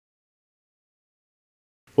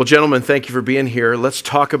Well, gentlemen, thank you for being here. Let's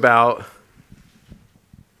talk about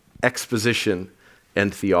exposition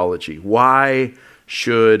and theology. Why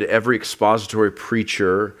should every expository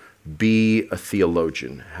preacher be a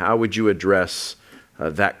theologian? How would you address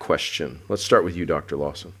that question? Let's start with you, Dr.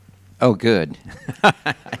 Lawson. Oh, good.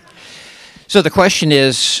 So the question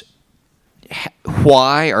is,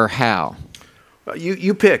 why or how?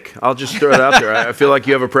 You pick. I'll just throw it out there. I feel like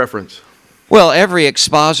you have a preference. Well, every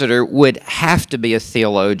expositor would have to be a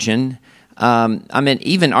theologian.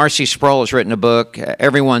 Even R.C. Sproul has written a book,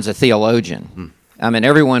 Everyone's a Theologian.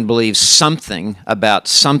 Everyone believes something about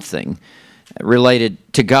something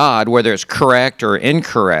related to God, whether it's correct or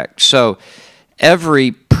incorrect. So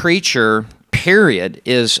every preacher, period,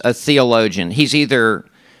 is a theologian. He's either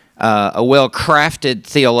a well-crafted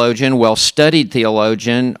theologian, well-studied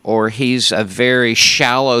theologian, or he's a very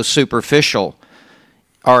shallow, superficial,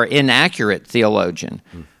 or inaccurate theologian.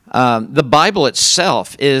 The Bible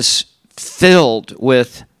itself is filled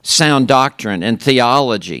with sound doctrine and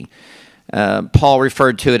theology. Paul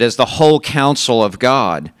referred to it as the whole counsel of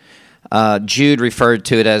God. Jude referred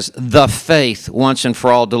to it as the faith once and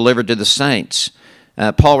for all delivered to the saints.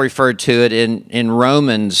 Paul referred to it in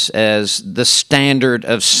Romans as the standard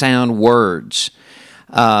of sound words,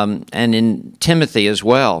 and in Timothy as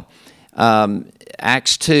well.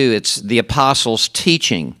 Acts 2, it's the apostles'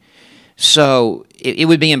 teaching. So it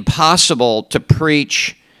would be impossible to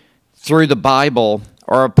preach through the Bible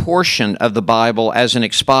or a portion of the Bible as an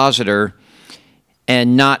expositor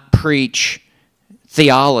and not preach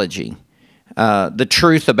theology, the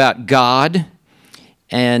truth about God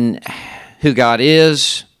and who God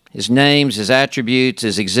is, His names, His attributes,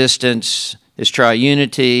 His existence, His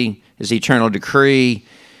triunity, His eternal decree,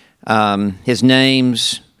 His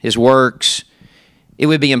names, His works. It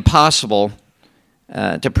would be impossible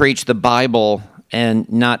to preach the Bible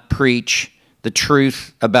and not preach the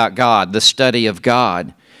truth about God, the study of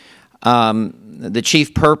God. The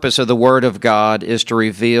chief purpose of the Word of God is to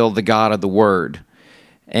reveal the God of the Word.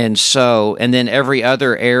 And then every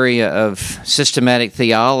other area of systematic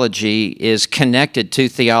theology is connected to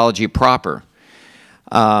theology proper.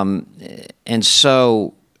 And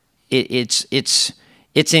so it's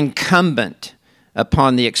incumbent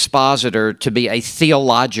upon the expositor to be a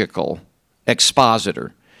theological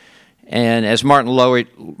expositor. And as Martin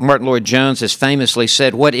Lloyd-Jones has famously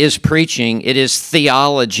said, what is preaching? It is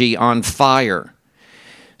theology on fire.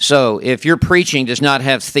 So if your preaching does not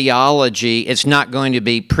have theology, it's not going to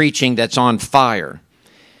be preaching that's on fire.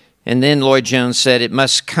 And then Lloyd-Jones said it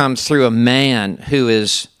must come through a man who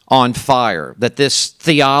is on fire, that this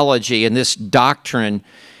theology and this doctrine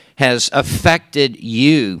has affected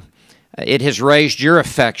you. It has raised your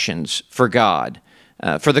affections for God,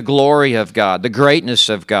 for the glory of God, the greatness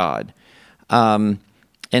of God. And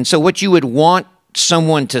so what you would want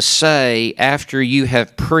someone to say after you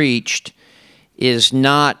have preached is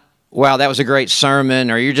not, wow, that was a great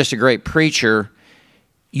sermon, or you're just a great preacher.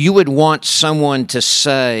 You would want someone to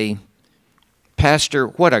say, Pastor,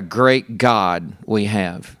 what a great God we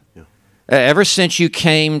have. Yeah. Ever since you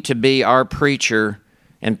came to be our preacher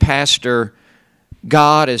and pastor,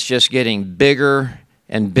 God is just getting bigger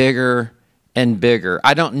and bigger and bigger.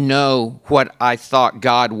 I don't know what I thought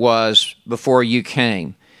God was before you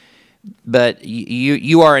came, but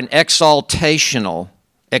you are an exaltational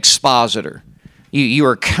expositor. You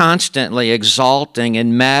are constantly exalting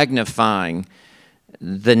and magnifying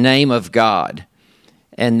the name of God.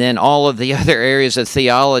 And then all of the other areas of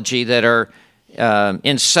theology that are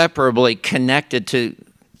inseparably connected to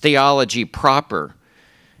theology proper.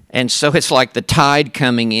 And so it's like the tide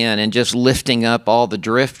coming in and just lifting up all the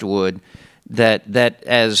driftwood that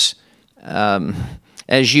as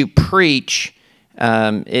you preach,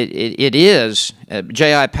 it is.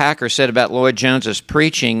 J.I. Packer said about Lloyd-Jones's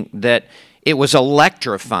preaching that it was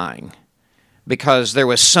electrifying because there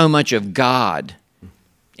was so much of God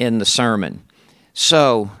in the sermon.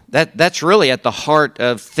 So that's really at the heart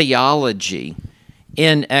of theology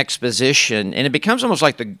in exposition, and it becomes almost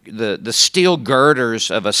like the steel girders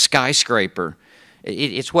of a skyscraper.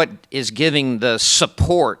 It's what is giving the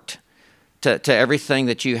support to everything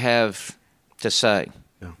that you have to say.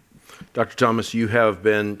 Yeah. Dr. Thomas, you have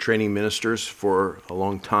been training ministers for a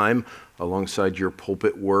long time alongside your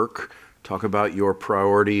pulpit work. Talk about your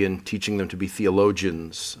priority in teaching them to be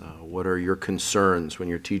theologians. What are your concerns when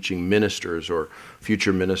you're teaching ministers or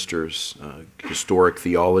future ministers historic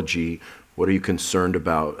theology? What are you concerned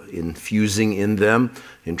about infusing in them,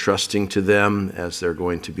 entrusting to them as they're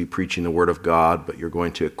going to be preaching the Word of God, but you're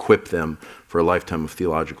going to equip them for a lifetime of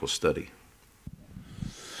theological study?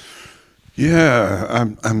 Yeah,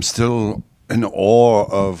 I'm still in awe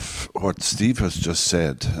of what Steve has just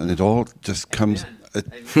said, and it all just comes.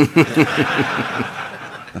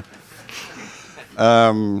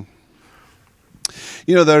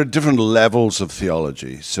 You know, there are different levels of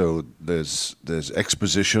theology. So there's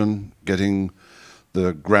exposition, getting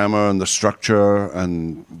the grammar and the structure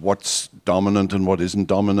and what's dominant and what isn't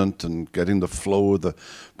dominant, and getting the flow of the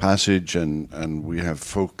passage. And we have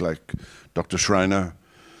folk like Dr. Schreiner,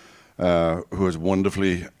 who has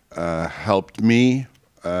wonderfully helped me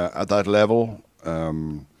at that level,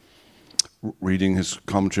 reading his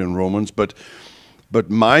commentary on Romans. But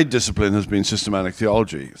my discipline has been systematic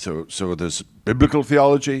theology. So there's biblical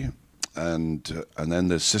theology, and then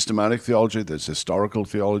there's systematic theology, there's historical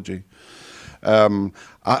theology.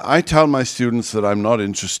 I tell my students that I'm not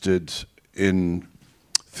interested in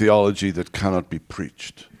theology that cannot be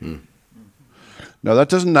preached. Now, that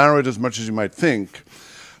doesn't narrow it as much as you might think.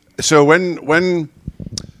 So when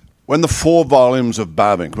the 4 volumes of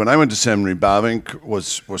Bavinck, when I went to seminary, Bavinck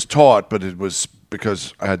was taught, but it was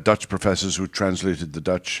because I had Dutch professors who translated the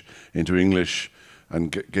Dutch into English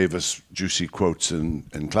and gave us juicy quotes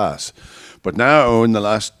in class. But now, in the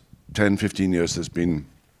last 10, 15 years, there's been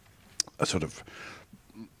a sort of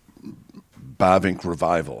Bavinck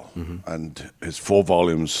revival, and his 4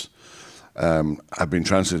 volumes have been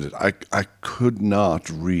translated. I could not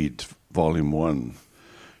read volume 1,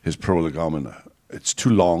 his Prolegomena. It's too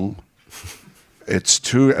long. It's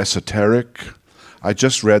too esoteric. I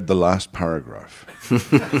just read the last paragraph.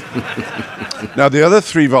 Now, the other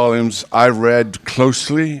 3 volumes I read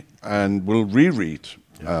closely and will reread.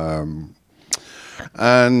 And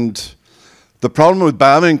the problem with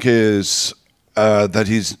Bavinck is that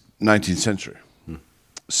he's 19th century.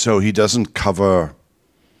 So he doesn't cover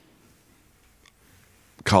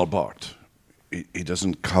Karl Barth. He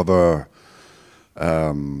doesn't cover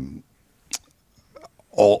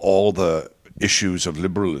all the issues of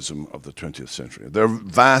liberalism of the 20th century. There are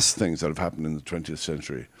vast things that have happened in the 20th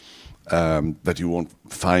century that you won't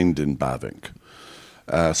find in Bavinck.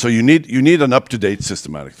 So you need an up-to-date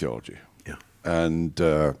systematic theology. Yeah. And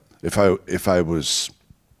if I was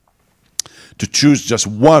to choose just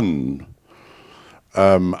one,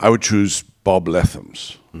 I would choose Bob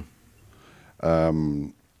Letham's.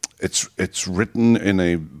 It's written in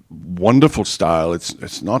a wonderful style.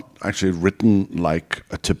 It's not actually written like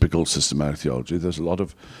a typical systematic theology. There's a lot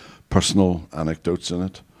of personal anecdotes in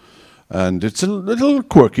it, and it's a little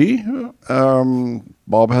quirky.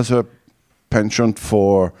 Bob has a penchant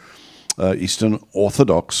for Eastern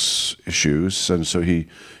Orthodox issues, and so he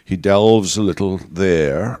delves a little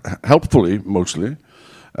there, helpfully mostly.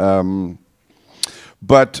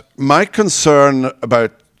 But my concern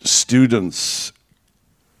about students,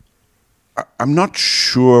 I'm not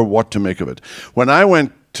sure what to make of it. When I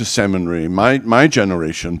went to seminary, my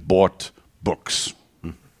generation bought books,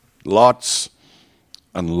 lots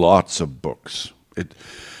and lots of books.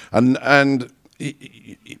 And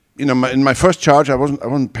you know, in my first charge, I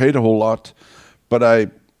wasn't paid a whole lot, but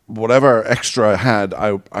whatever extra I had,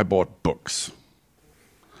 I bought books.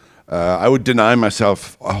 I would deny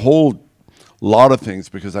myself a whole lot of things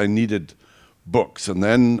because I needed books, and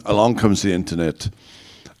then along comes the internet.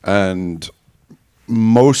 And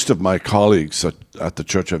most of my colleagues at the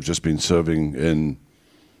church I've just been serving in,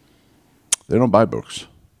 they don't buy books.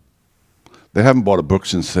 They haven't bought a book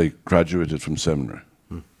since they graduated from seminary.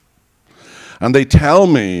 And they tell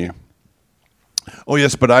me, oh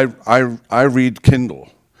yes, but I read Kindle.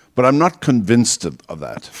 But I'm not convinced of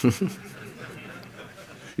that.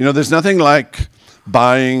 You know, there's nothing like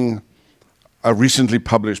buying a recently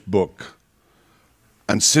published book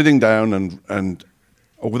and sitting down and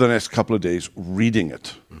over the next couple of days, reading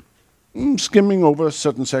it, skimming over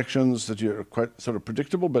certain sections that are quite sort of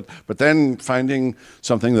predictable, but then finding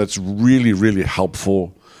something that's really, really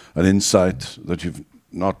helpful, an insight that you've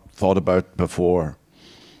not thought about before,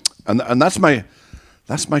 and that's my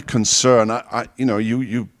concern. You know,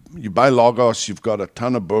 you buy Logos, you've got a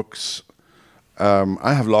ton of books.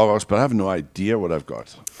 I have Logos, but I have no idea what I've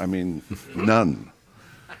got. I mean, none.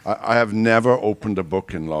 I have never opened a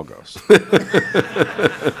book in Logos.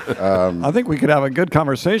 I think we could have a good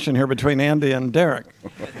conversation here between Andy and Derek.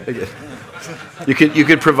 You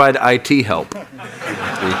could provide IT help.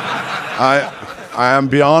 I am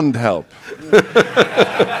beyond help.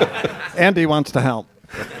 Andy wants to help.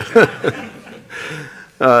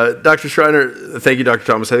 Dr. Schreiner, thank you, Dr.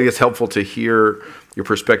 Thomas. I think it's helpful to hear your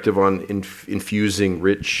perspective on infusing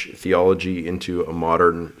rich theology into a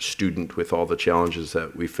modern student with all the challenges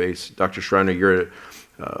that we face. Dr. Schreiner, you're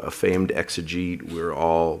a famed exegete. We're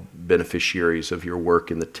all beneficiaries of your work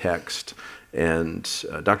in the text. And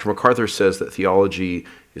Dr. MacArthur says that theology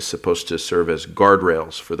is supposed to serve as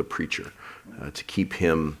guardrails for the preacher, to keep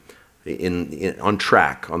him on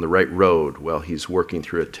track, on the right road while he's working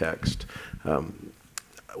through a text.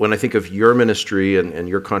 When I think of your ministry and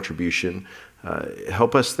your contribution,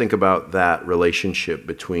 help us think about that relationship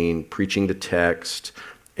between preaching the text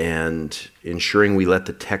and ensuring we let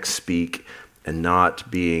the text speak and not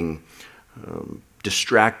being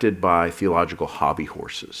distracted by theological hobby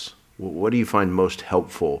horses. What do you find most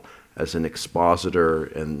helpful as an expositor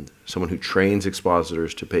and someone who trains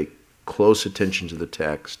expositors to pay close attention to the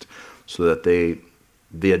text so that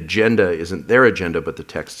the agenda isn't their agenda but the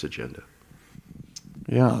text's agenda?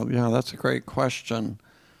 Yeah, that's a great question.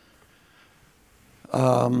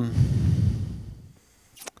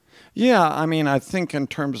 Yeah, I mean, I think in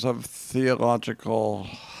terms of theological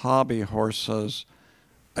hobby horses,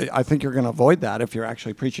 I think you're going to avoid that if you're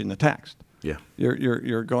actually preaching the text. Yeah,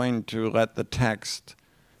 you're going to let the text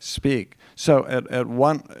speak. So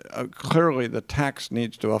clearly the text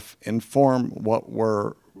needs to inform what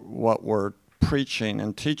we're preaching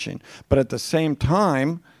and teaching. But at the same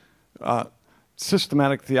time,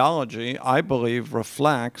 systematic theology, I believe,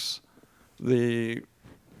 reflects the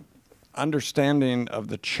understanding of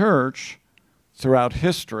the church throughout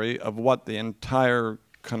history of what the entire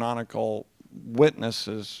canonical witness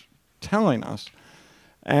is telling us.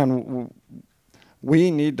 And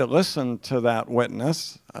we need to listen to that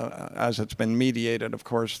witness, as it's been mediated, of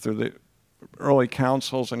course, through the early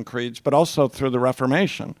councils and creeds, but also through the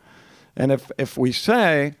Reformation. And if we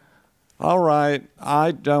say, all right,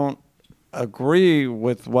 I don't agree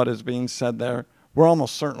with what is being said there, we're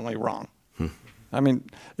almost certainly wrong. I mean,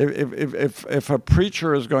 if a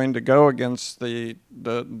preacher is going to go against the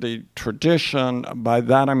tradition, by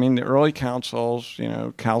that I mean the early councils,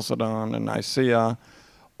 Chalcedon and Nicaea,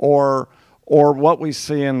 or what we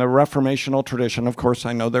see in the reformational tradition. Of course,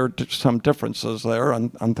 I know there are some differences there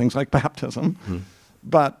on things like baptism,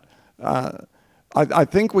 but I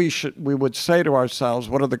think we would say to ourselves,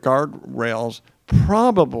 what are the guardrails?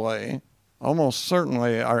 Probably, almost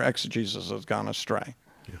certainly, our exegesis has gone astray.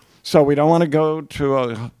 So we don't want to go to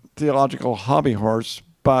a theological hobby horse,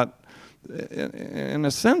 but in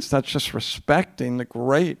a sense, that's just respecting the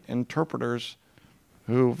great interpreters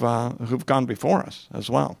who've gone before us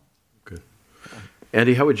as well. Good.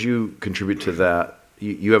 Andy, how would you contribute to that?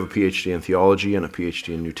 You have a PhD in theology and a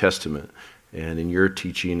PhD in New Testament, and in your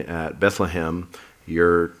teaching at Bethlehem,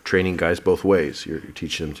 you're training guys both ways. You're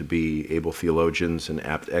teaching them to be able theologians and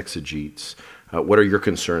apt exegetes. What are your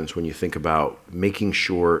concerns when you think about making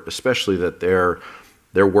sure, especially that their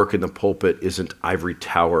work in the pulpit isn't ivory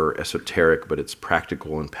tower esoteric, but it's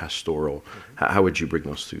practical and pastoral? How would you bring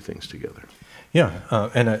those two things together? Yeah,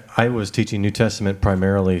 and I was teaching New Testament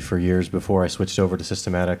primarily for years before I switched over to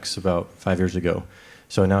systematics about 5 years ago.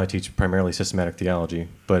 So now I teach primarily systematic theology,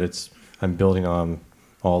 but I'm building on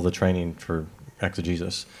all the training for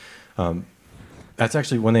exegesis. That's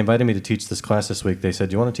actually, when they invited me to teach this class this week, they said,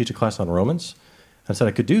 do you want to teach a class on Romans? I said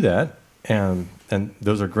I could do that, and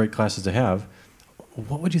those are great classes to have.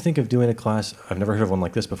 What would you think of doing a class, I've never heard of one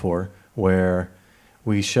like this before, where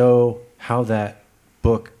we show how that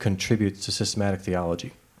book contributes to systematic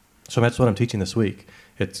theology? So that's what I'm teaching this week.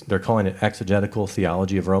 They're calling it exegetical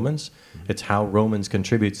theology of Romans. It's how Romans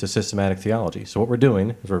contributes to systematic theology. So what we're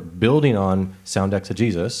doing is we're building on sound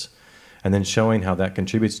exegesis and then showing how that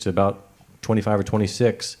contributes to about 25 or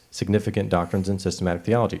 26 significant doctrines in systematic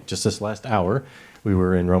theology. Just this last hour, we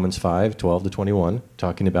were in Romans 5, 12 to 21,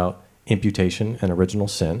 talking about imputation and original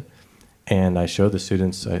sin. And I showed the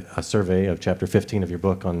students a survey of chapter 15 of your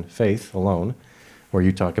book on faith alone, where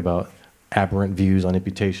you talk about aberrant views on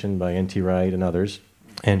imputation by N.T. Wright and others,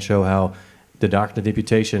 and show how the doctrine of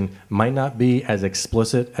imputation might not be as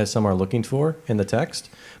explicit as some are looking for in the text,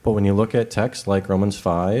 but when you look at texts like Romans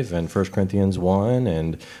 5 and 1 Corinthians 1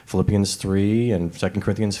 and Philippians 3 and 2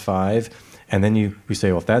 Corinthians 5, and then you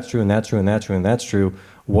say, well, if that's true and that's true and that's true and that's true,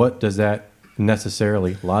 what does that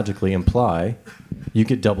necessarily, logically imply? You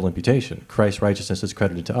get double imputation. Christ's righteousness is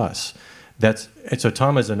credited to us. So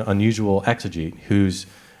Tom is an unusual exegete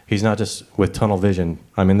he's not just with tunnel vision,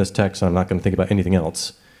 I'm in this text, so I'm not going to think about anything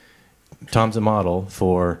else. Tom's a model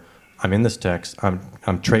for, I'm in this text,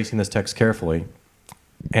 I'm tracing this text carefully,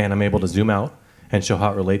 and I'm able to zoom out and show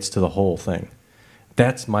how it relates to the whole thing.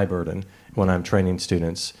 That's my burden when I'm training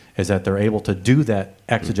students, is that they're able to do that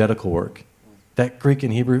exegetical work. That Greek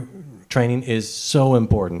and Hebrew training is so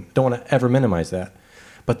important. Don't want to ever minimize that.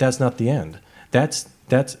 But that's not the end. That's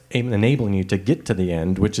enabling you to get to the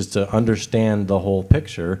end, which is to understand the whole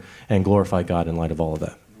picture and glorify God in light of all of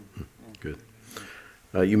that. Good.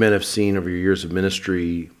 You men have seen over your years of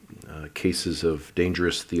ministry cases of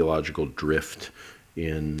dangerous theological drift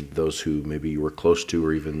in those who maybe you were close to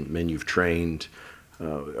or even men you've trained?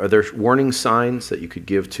 Are there warning signs that you could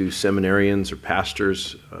give to seminarians or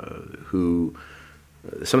pastors who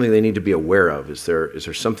something they need to be aware of? Is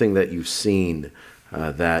there something that you've seen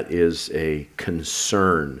that is a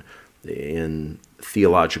concern in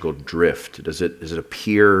theological drift? Does it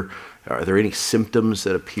appear? Are there any symptoms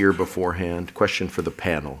that appear beforehand? Question for the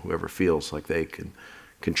panel, whoever feels like they can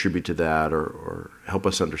contribute to that or help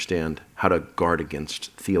us understand how to guard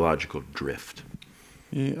against theological drift.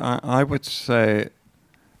 Yeah, I would say,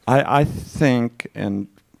 I think in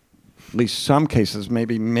at least some cases,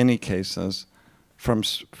 maybe many cases, from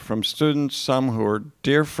students, some who are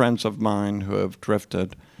dear friends of mine who have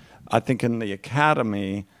drifted, I think in the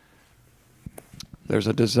academy, there's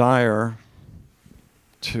a desire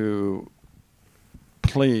to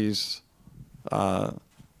please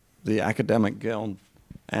the academic guild,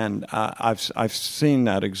 and I've seen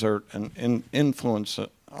that exert an influence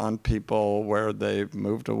on people where they've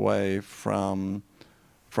moved away from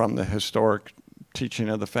the historic teaching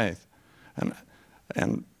of the faith,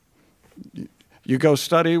 and you go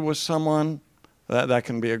study with someone, that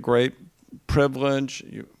can be a great privilege.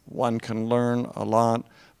 One can learn a lot,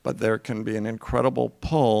 but there can be an incredible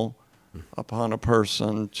pull upon a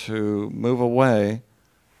person to move away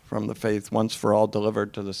from the faith once for all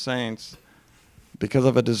delivered to the saints because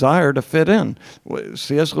of a desire to fit in.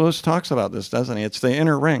 C.S. Lewis talks about this, doesn't he? It's the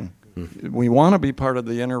inner ring. We want to be part of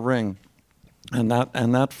the inner ring, and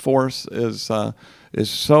that force is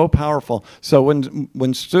so powerful. So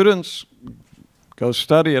when students go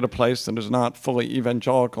study at a place that is not fully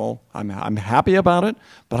evangelical, I'm happy about it,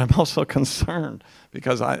 but I'm also concerned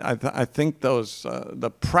because I think those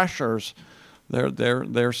the pressures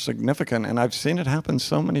they're significant, and I've seen it happen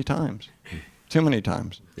so many times, too many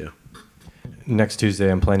times. Yeah. Next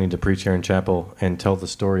Tuesday, I'm planning to preach here in chapel and tell the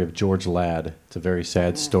story of George Ladd. It's a very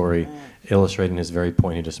sad story, illustrating his very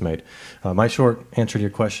point he just made. My short answer to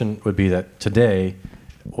your question would be that today,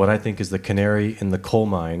 what I think is the canary in the coal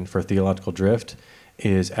mine for theological drift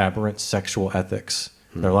is aberrant sexual ethics.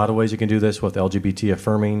 There are a lot of ways you can do this with LGBT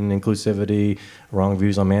affirming inclusivity, wrong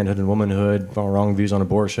views on manhood and womanhood, wrong views on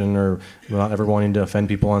abortion, or not ever wanting to offend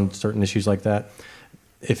people on certain issues like that.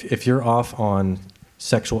 If you're off on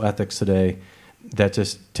sexual ethics today, that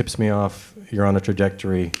just tips me off. You're on a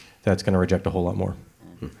trajectory that's going to reject a whole lot more.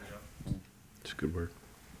 It's a good word.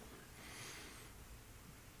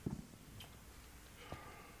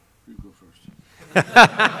 You go first.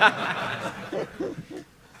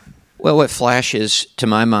 Well, what flashes to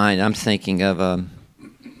my mind, I'm thinking of a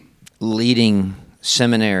leading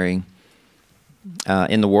seminary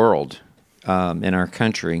in the world, in our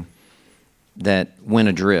country, that went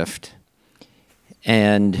adrift.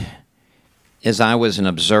 And as I was an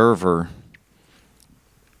observer,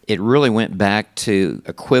 it really went back to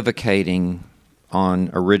equivocating on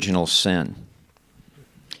original sin.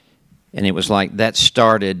 And it was like that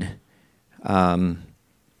started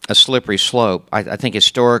a slippery slope. I think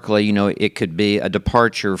historically, it could be a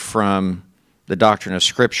departure from the doctrine of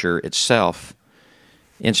Scripture itself,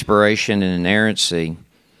 inspiration and inerrancy,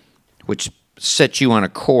 which set you on a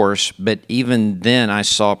course. But even then, I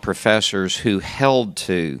saw professors who held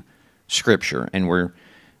to Scripture and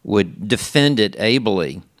would defend it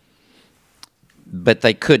ably, but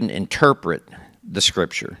they couldn't interpret the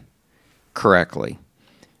Scripture correctly.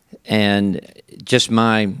 And just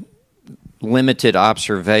my limited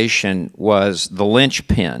observation was the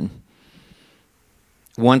linchpin.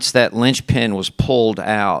 Once that linchpin was pulled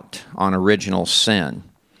out on original sin,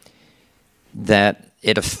 that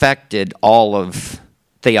it affected all of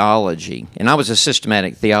theology. And I was a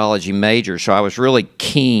systematic theology major, so I was really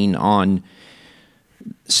keen on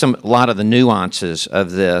a lot of the nuances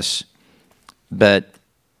of this. But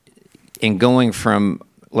in going from,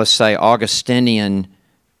 let's say, Augustinian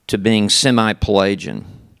to being semi-Pelagian,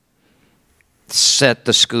 set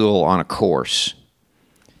the school on a course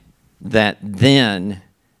that then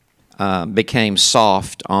became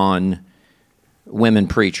soft on women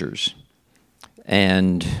preachers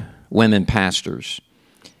and women pastors,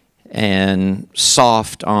 and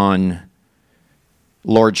soft on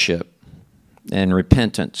lordship and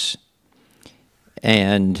repentance.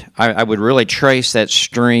 And I would really trace that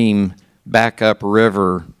stream back up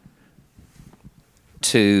river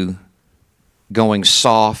to going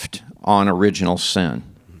soft on original sin.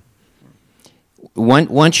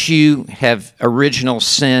 Once you have original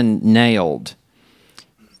sin nailed,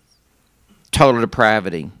 total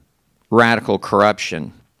depravity, radical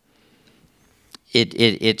corruption,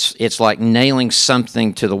 it's like nailing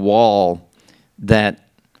something to the wall that,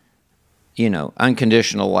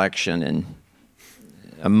 unconditional election and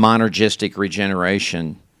a monergistic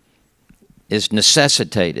regeneration is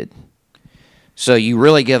necessitated. So you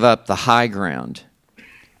really give up the high ground.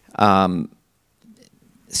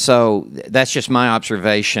 So that's just my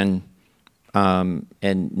observation,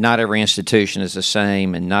 and not every institution is the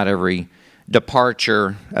same, and not every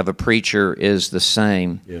departure of a preacher is the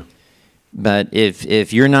same. Yeah. But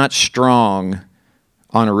if you're not strong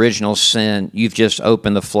on original sin, you've just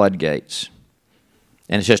opened the floodgates.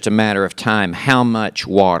 And it's just a matter of time how much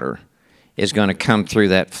water is going to come through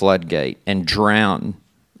that floodgate and drown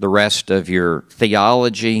the rest of your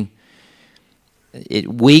theology.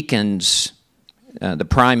 It weakens the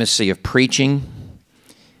primacy of preaching.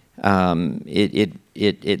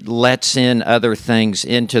 It lets in other things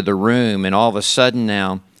into the room, and all of a sudden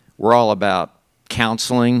now we're all about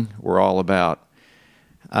counseling, we're all about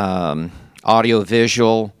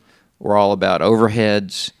audio-visual, we're all about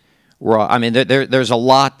overheads. There's a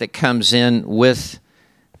lot that comes in with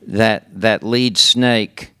that lead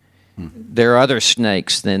snake. There are other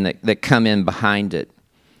snakes then that come in behind it.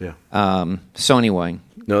 Yeah. So anyway.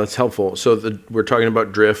 No, that's helpful. So we're talking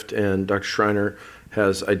about drift, and Dr. Schreiner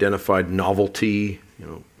has identified novelty,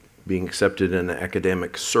 being accepted in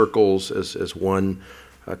academic circles as one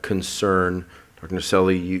concern. Dr.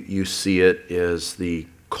 Naselli, you see it as the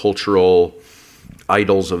cultural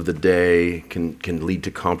idols of the day can lead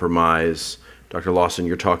to compromise. Dr. Lawson,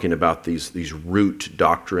 you're talking about these root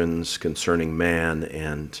doctrines concerning man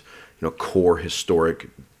and core historic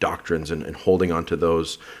doctrines and holding on to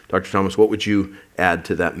those. Dr. Thomas, what would you add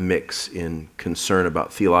to that mix in concern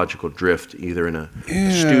about theological drift, either in a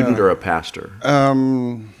student or a pastor?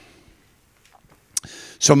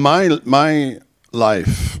 So my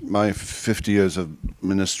life, my 50 years of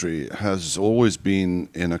ministry, has always been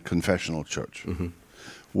in a confessional church,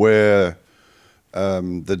 where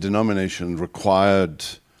the denomination required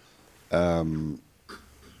a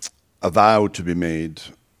vow to be made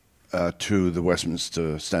to the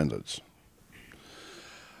Westminster standards.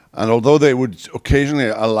 And although they would occasionally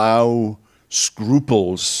allow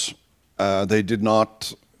scruples, they did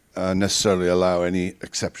not necessarily allow any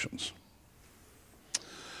exceptions.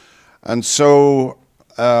 And so,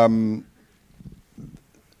 there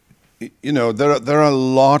are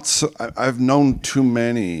lots. I've known too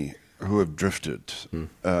many who have drifted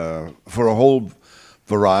for a whole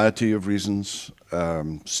variety of reasons.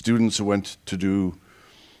 Students who went to do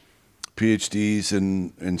PhDs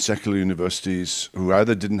in secular universities who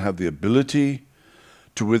either didn't have the ability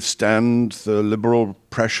to withstand the liberal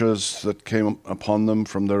pressures that came upon them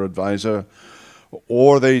from their advisor,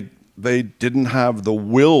 or they didn't have the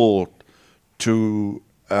will to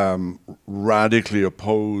radically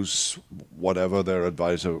oppose whatever their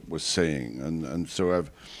advisor was saying, and so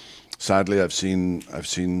sadly I've seen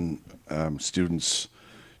students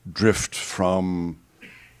drift from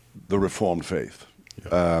the Reformed faith.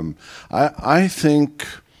 Yeah. I think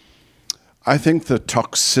the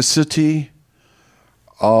toxicity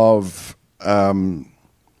of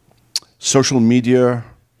social media.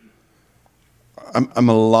 I'm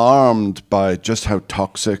alarmed by just how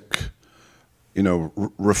toxic,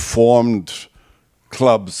 Reformed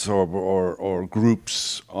clubs or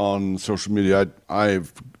groups on social media.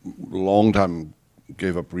 I've long time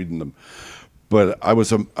gave up reading them, but I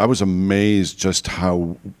was amazed just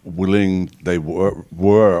how willing they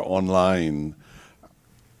were online,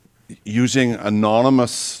 using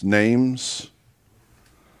anonymous names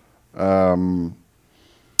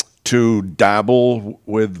to dabble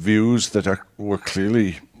with views that were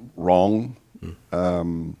clearly wrong.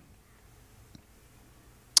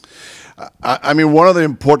 I mean, one of the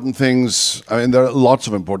important things, there are lots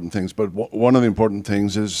of important things, but one of the important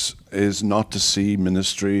things is not to see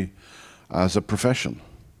ministry as a profession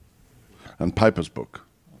and Piper's book.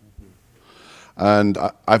 And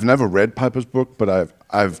I've never read Piper's book, but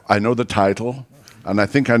I know the title, and I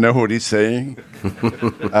think I know what he's saying.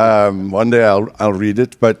 One day I'll read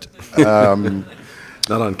it, but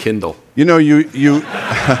not on Kindle.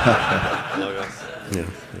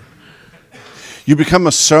 You become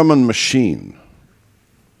a sermon machine.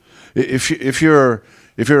 If you're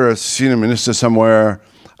a senior minister somewhere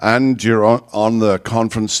and you're on the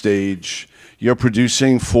conference stage, you're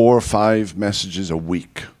producing 4 or 5 messages a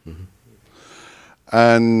week. Mm-hmm.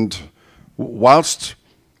 And whilst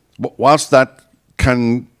that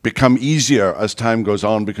can become easier as time goes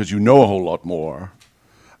on because you know a whole lot more,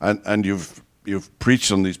 and you've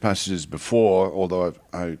preached on these passages before, although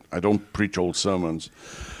I don't preach old sermons,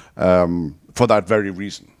 for that very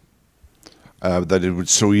reason, that it would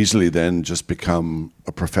so easily then just become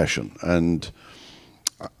a profession. And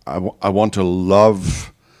I want to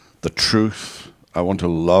love the truth. I want to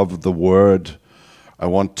love the word. I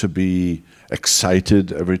want to be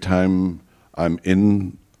excited every time I'm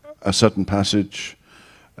in a certain passage.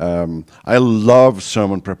 I love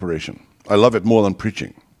sermon preparation. I love it more than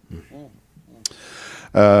preaching.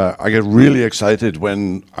 I get really excited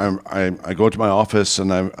when I go to my office and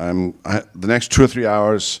the next 2 or 3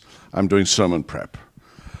 hours I'm doing sermon prep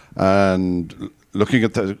and looking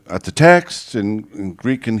at the text in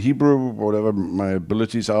Greek and Hebrew, whatever my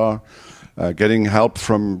abilities are, getting help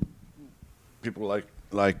from people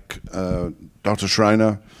like Dr.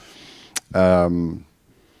 Schreiner,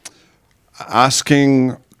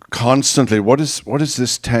 asking constantly, what is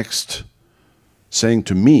this text saying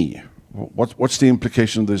to me? What's the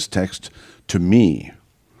implication of this text to me?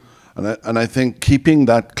 And I think keeping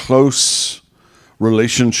that close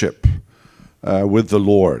relationship with the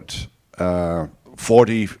Lord,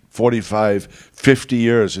 40, 45, 50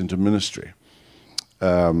 years into ministry.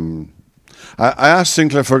 I asked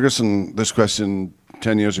Sinclair Ferguson this question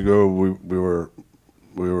 10 years ago.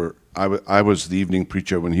 I was the evening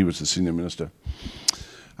preacher when he was the senior minister.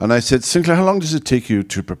 And I said, Sinclair, how long does it take you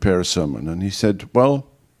to prepare a sermon? And he said, well,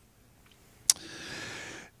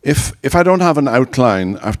 if I don't have an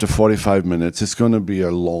outline after 45 minutes, it's going to be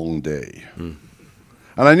a long day. And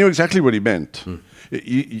I knew exactly what he meant.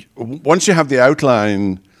 Once you have the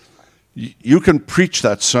outline, you can preach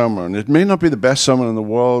that sermon. It may not be the best sermon in the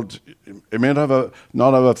world. It may not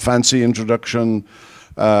have a fancy introduction.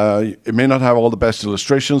 It may not have all the best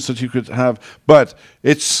illustrations that you could have, but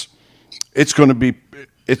it's going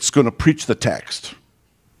to preach the text.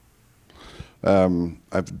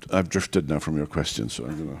 I've drifted now from your question, so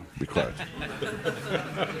I'm going to be quiet.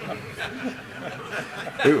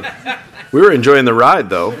 We were enjoying the ride,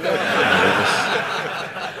 though,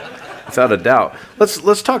 without a doubt.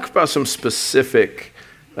 Let's talk about some specific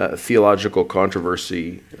theological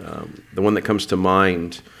controversy. The one that comes to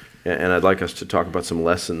mind, and I'd like us to talk about some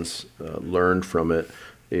lessons learned from it,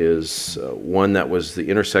 is one that was the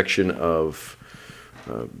intersection of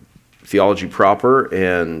theology proper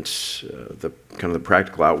and the kind of the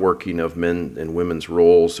practical outworking of men and women's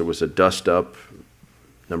roles. There was a dust-up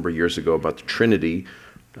a number of years ago about the Trinity,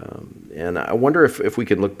 and I wonder if we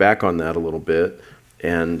can look back on that a little bit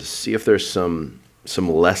and see if there's some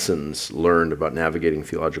lessons learned about navigating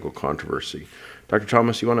theological controversy. Dr.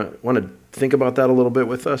 Thomas, you want to think about that a little bit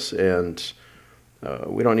with us? And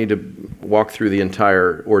we don't need to walk through the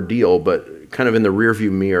entire ordeal, but kind of in the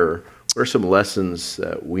rearview mirror, what are some lessons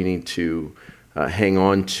that we need to hang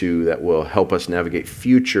on to that will help us navigate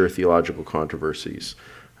future theological controversies?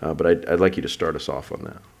 But I'd like you to start us off on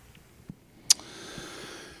that.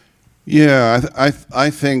 Yeah, I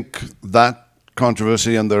think that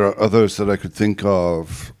controversy, and there are others that I could think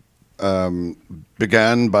of,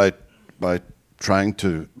 began by trying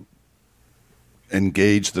to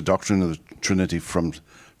engage the doctrine of the Trinity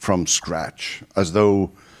from scratch, as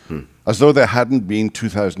though there hadn't been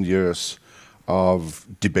 2,000 years of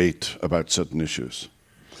debate about certain issues.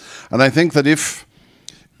 And I think that if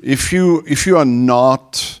you are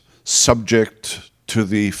not subject to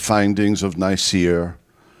the findings of Nicaea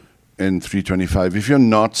in 325, if you're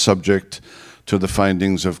not subject to the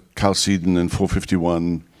findings of Chalcedon in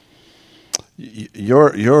 451,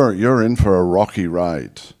 you're in for a rocky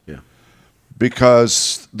ride. Yeah.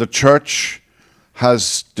 Because the church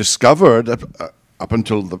has discovered, up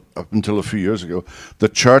until a few years ago, the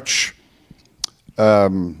church,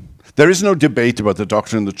 there is no debate about the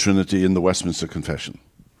doctrine of the Trinity in the Westminster Confession.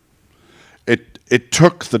 It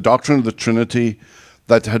took the doctrine of the Trinity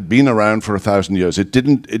that had been around for 1,000 years. It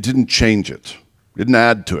didn't change it. It didn't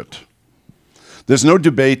add to it. There's no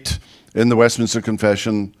debate in the Westminster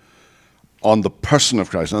Confession on the person of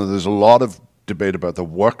Christ. Now, there's a lot of debate about the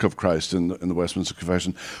work of Christ in the Westminster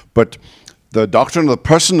Confession, but the doctrine of the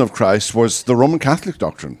person of Christ was the Roman Catholic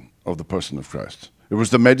doctrine of the person of Christ. It was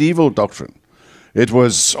the medieval doctrine. It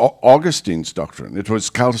was Augustine's doctrine. It was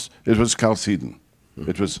Chalcedon.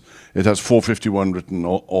 It has 451 written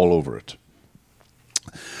all over it.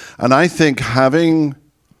 And I think having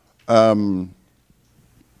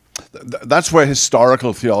that's where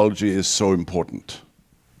historical theology is so important.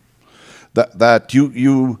 That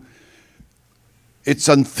you it's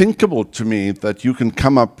unthinkable to me that you can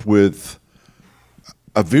come up with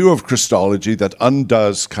a view of Christology that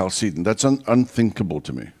undoes Chalcedon. That's unthinkable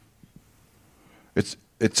to me.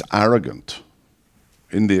 It's arrogant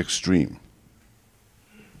in the extreme.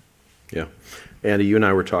 Yeah. Andy, you and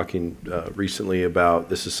I were talking recently about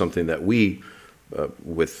this is something that we,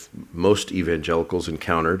 with most evangelicals,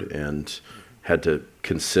 encountered and had to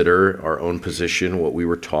consider our own position, what we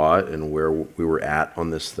were taught, and where we were at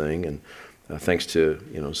on this thing. And thanks to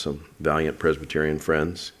some valiant Presbyterian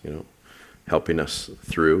friends, helping us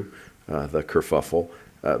through the kerfuffle,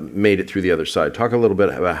 made it through the other side. Talk a little bit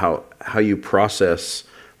about how you process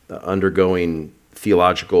undergoing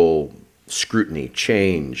theological scrutiny,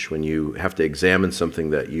 change, when you have to examine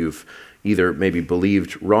something that you've either maybe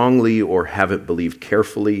believed wrongly or haven't believed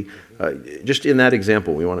carefully. Just in that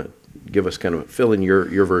example, we want to give us kind of fill in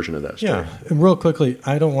your version of that story. Yeah, and real quickly,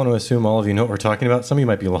 I don't want to assume all of you know what we're talking about. Some of you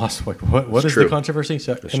might be lost. Like, what is true. the controversy?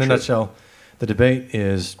 So, That's in a true. nutshell, the debate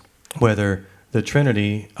is whether the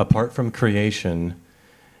Trinity, apart from creation,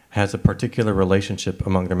 has a particular relationship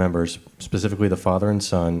among their members, specifically the Father and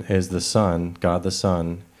Son. Is the Son, God the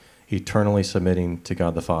Son, eternally submitting to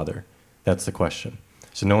God the Father? That's the question.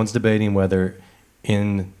 So no one's debating whether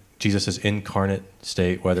in Jesus' incarnate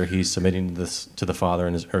state, whether he's submitting this to the Father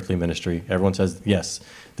in his earthly ministry. Everyone says yes.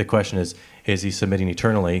 The question is he submitting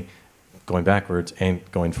eternally, going backwards and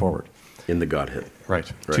going forward? In the Godhead.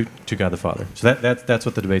 Right. To God the Father. So that's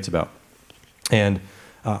what the debate's about. And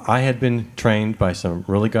I had been trained by some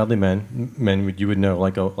really godly men you would know,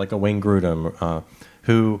 like a Wayne Grudem,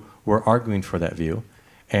 who were arguing for that view,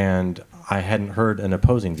 and I hadn't heard an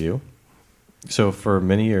opposing view. So for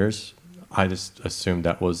many years, I just assumed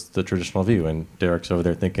that was the traditional view, and Derek's over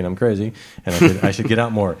there thinking I'm crazy, and I should get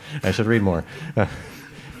out more. I should read more.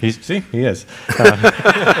 He is.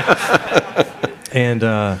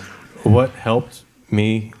 And what helped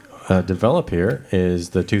me develop here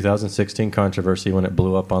is the 2016 controversy when it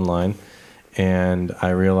blew up online, and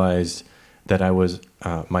I realized that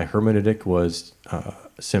my hermeneutic was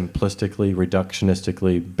simplistically,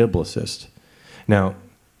 reductionistically biblicist. Now,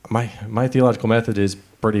 my theological method is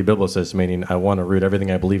pretty biblicist, meaning I want to root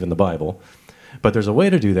everything I believe in the Bible. But there's a way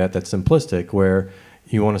to do that that's simplistic, where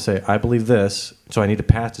you want to say, I believe this, so I need a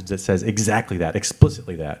passage that says exactly that,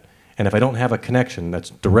 explicitly that. And if I don't have a connection that's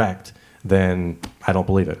direct, then I don't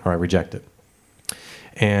believe it, or I reject it.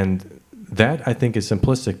 And that, I think, is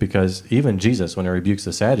simplistic, because even Jesus, when he rebukes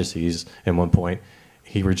the Sadducees at one point,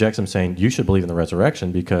 he rejects them saying, you should believe in the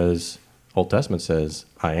resurrection, because Old Testament says,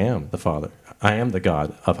 I am the Father. I am the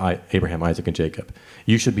God of Abraham, Isaac, and Jacob.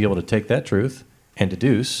 You should be able to take that truth and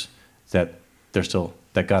deduce that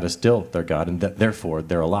that God is still their God, and that therefore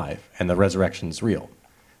they're alive, and the resurrection is real.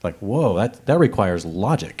 Like, whoa, that requires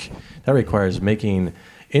logic. That requires making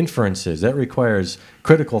inferences. That requires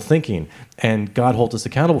critical thinking, and God holds us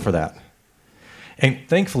accountable for that. And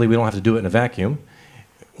thankfully, we don't have to do it in a vacuum.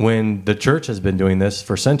 When the church has been doing this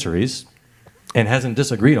for centuries and hasn't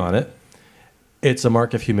disagreed on it, it's a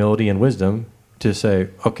mark of humility and wisdom to say,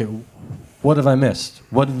 okay, what have I missed?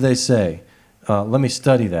 What did they say? Let me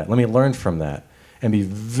study that. Let me learn from that. And be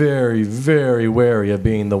very, very wary of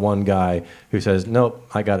being the one guy who says, nope,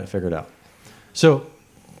 I got it figured out. So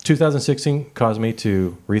 2016 caused me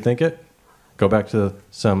to rethink it, go back to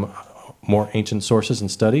some more ancient sources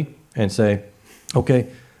and study, and say, okay,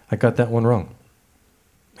 I got that one wrong.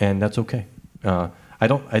 And that's okay. I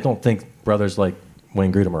don't think brothers like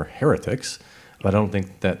Wayne Grudem are heretics, but I don't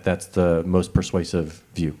think that that's the most persuasive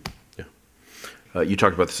view. Yeah. You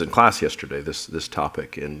talked about this in class yesterday, this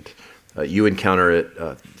topic, and you encounter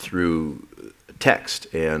it through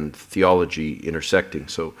text and theology intersecting.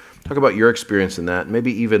 So talk about your experience in that,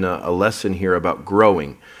 maybe even a lesson here about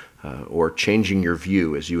growing or changing your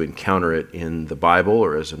view as you encounter it in the Bible,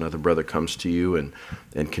 or as another brother comes to you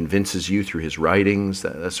and convinces you through his writings,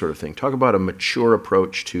 that sort of thing. Talk about a mature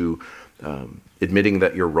approach to admitting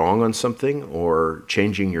that you're wrong on something, or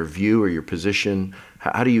changing your view or your position.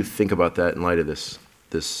 How do you think about that in light of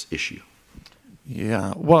this issue?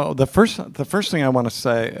 Yeah, well, the first thing I want to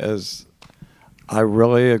say is I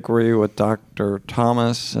really agree with Dr.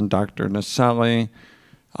 Thomas and Dr. Naselli.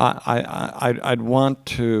 I'd want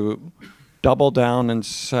to double down and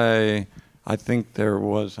say I think there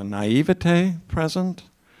was a naivete present,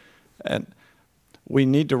 and we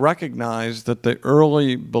need to recognize that the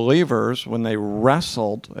early believers, when they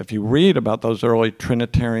wrestled, if you read about those early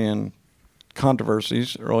Trinitarian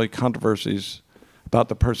controversies, about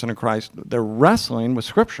the person of Christ, they're wrestling with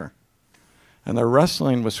Scripture. And they're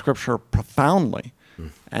wrestling with Scripture profoundly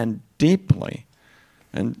and deeply.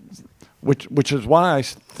 And which is why I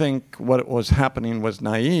think what was happening was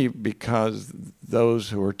naive, because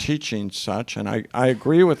those who were teaching such, and I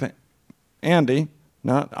agree with Andy,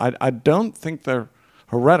 I don't think they're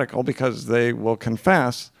heretical, because they will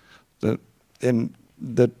confess in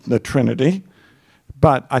the Trinity,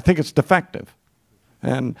 but I think it's defective.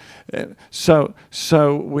 And so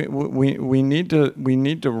we need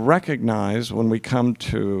to recognize when we come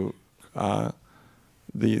to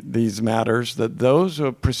these matters that those who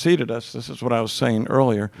have preceded us, this is what I was saying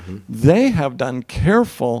earlier, they have done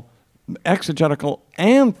careful exegetical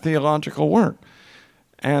and theological work,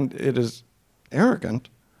 and it is arrogant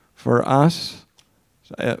for us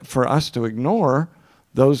to ignore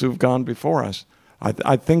those who've gone before us.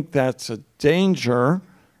 I think that's a danger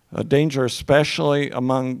especially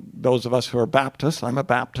among those of us who are Baptists. I'm a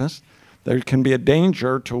Baptist. There can be a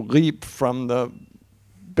danger to leap from the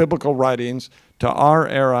biblical writings to our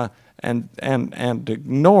era and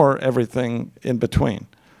ignore everything in between.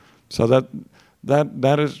 So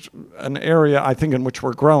that is an area, I think, in which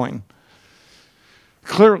we're growing.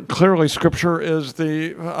 Clearly, Scripture is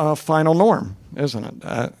the final norm, isn't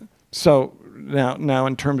it? So now,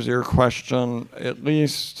 in terms of your question, at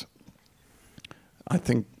least, I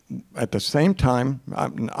think at the same time,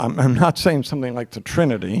 I'm not saying something like the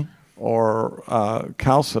Trinity or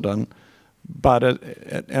Chalcedon, but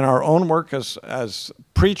in our own work as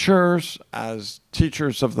preachers, as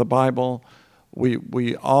teachers of the Bible,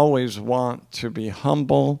 we always want to be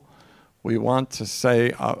humble. We want to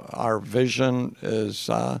say our vision is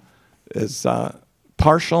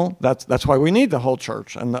partial. That's why we need the whole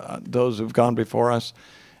church and those who've gone before us.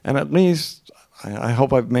 And at least, I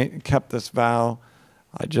hope I've kept this vow.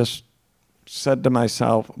 I just said to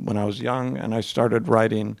myself when I was young and I started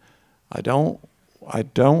writing, I don't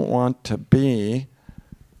want to be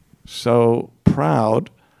so proud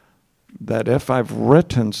that if I've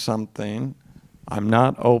written something, I'm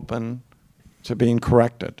not open to being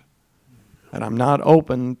corrected. And I'm not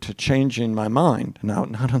open to changing my mind. Now,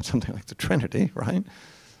 not on something like the Trinity, right?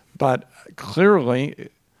 But clearly,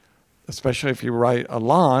 especially if you write a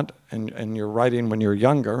lot and you're writing when you're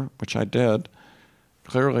younger, which I did,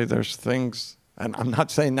 clearly there's things, and I'm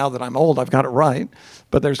not saying now that I'm old I've got it right,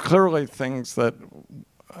 but there's clearly things that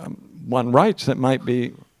one writes that might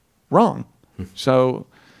be wrong. So,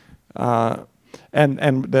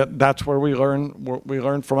 and that's where we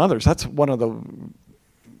learn from others. That's one of the,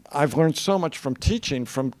 I've learned so much from teaching,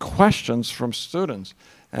 from questions from students,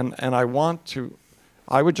 and I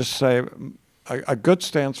would just say a good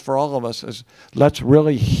stance for all of us is let's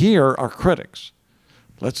really hear our critics.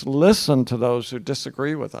 Let's listen to those who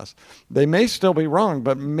disagree with us. They may still be wrong,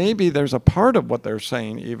 but maybe there's a part of what they're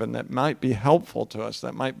saying even that might be helpful to us,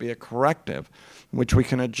 that might be a corrective, in which we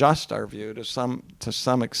can adjust our view to some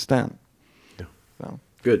extent. Yeah. So.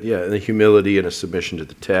 Good, yeah, and the humility and a submission to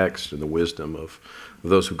the text and the wisdom of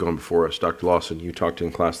those who've gone before us. Dr. Lawson, you talked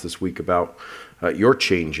in class this week about your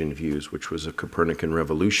change in views, which was a Copernican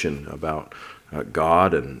revolution about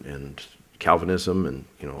God and Calvinism and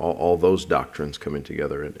all those doctrines coming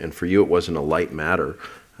together. And for you, it wasn't a light matter.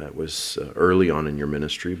 It was early on in your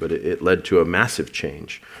ministry, but it led to a massive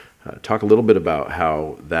change. Talk a little bit about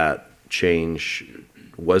how that change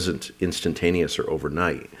wasn't instantaneous or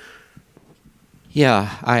overnight.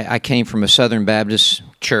 Yeah, I came from a Southern Baptist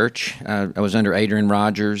church. I was under Adrian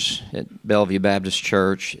Rogers at Bellevue Baptist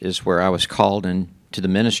Church is where I was called into the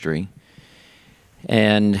ministry.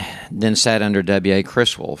 And then sat under W.A.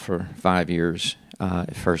 Criswell for 5 years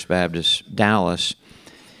at First Baptist Dallas.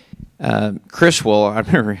 Criswell, I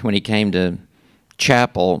remember when he came to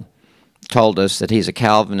chapel, told us that he's a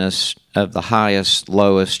Calvinist of the highest,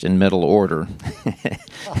 lowest, and middle order.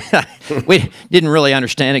 We didn't really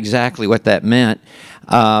understand exactly what that meant,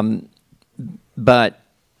 but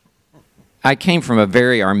I came from a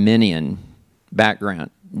very Arminian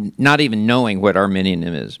background, not even knowing what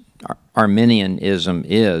Arminianism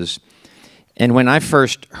is. And when I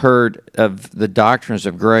first heard of the doctrines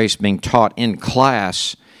of grace being taught in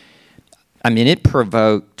class, I mean, it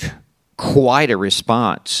provoked quite a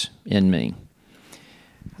response in me.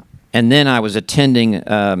 And then I was attending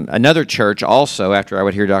another church also. After I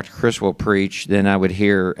would hear Dr. Criswell preach, then I would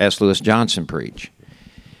hear S. Lewis Johnson preach.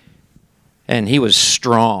 And he was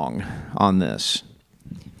strong on this.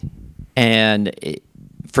 And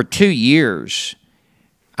for 2 years,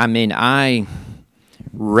 I mean, I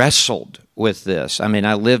wrestled with this. I mean,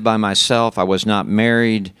 I lived by myself. I was not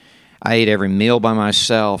married. I ate every meal by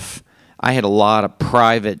myself. I had a lot of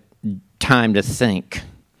private time to think.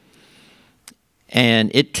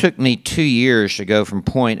 And it took me 2 years to go from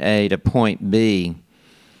point A to point B.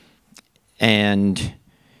 And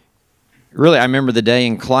really, I remember the day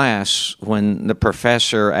in class when the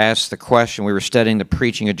professor asked the question. We were studying the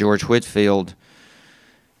preaching of George Whitefield.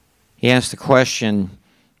 He asked the question,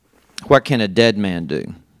 what can a dead man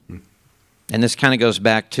do? And this kind of goes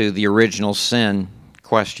back to the original sin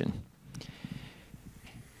question.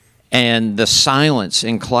 And the silence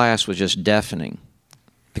in class was just deafening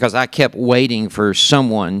because I kept waiting for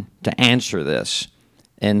someone to answer this.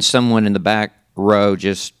 And someone in the back row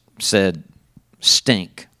just said,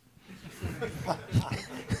 stink.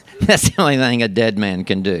 That's the only thing a dead man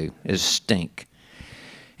can do, is stink.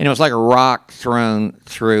 And it was like a rock thrown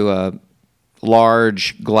through a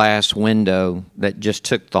large glass window that just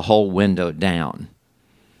took the whole window down.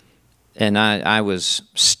 And I was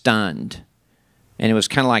stunned. And it was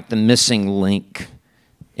kind of like the missing link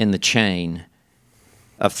in the chain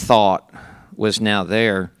of thought was now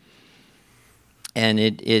there. And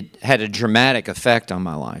it had a dramatic effect on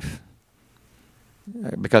my life.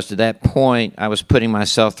 Because to that point, I was putting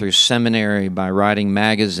myself through seminary by writing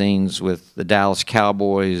magazines with the Dallas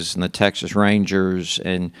Cowboys and the Texas Rangers,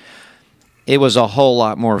 and it was a whole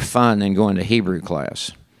lot more fun than going to Hebrew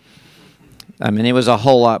class. I mean, it was a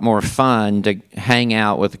whole lot more fun to hang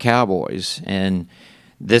out with the Cowboys, and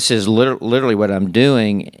this is literally what I'm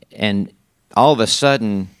doing, and all of a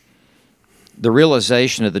sudden, the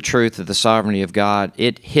realization of the truth of the sovereignty of God,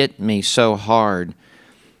 it hit me so hard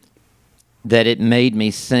that it made me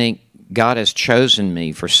think God has chosen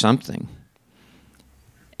me for something.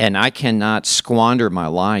 And I cannot squander my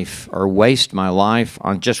life or waste my life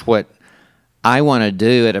on just what I want to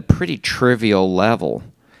do at a pretty trivial level.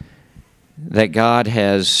 That God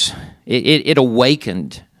has, it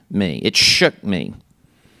awakened me. It shook me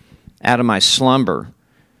out of my slumber.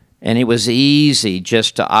 And it was easy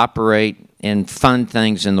just to operate in fun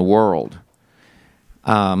things in the world.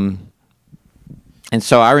 And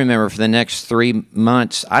so I remember for the next 3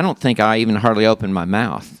 months, I don't think I even hardly opened my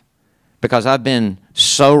mouth because I've been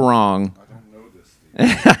so wrong. I don't know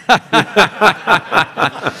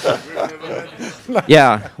this.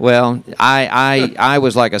 Yeah, well, I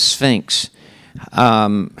was like a sphinx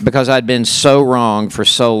because I'd been so wrong for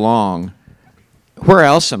so long. Where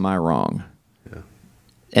else am I wrong? Yeah.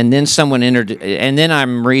 And then someone entered, and then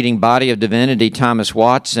I'm reading Body of Divinity, Thomas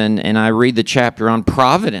Watson, and I read the chapter on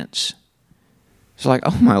providence. It's like,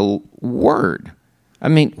 oh my word. I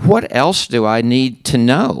mean, what else do I need to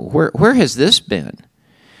know? Where has this been?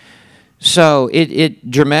 So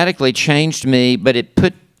it dramatically changed me, but it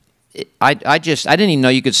put, I didn't even know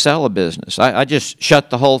you could sell a business. I just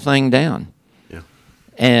shut the whole thing down. Yeah.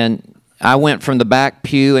 And I went from the back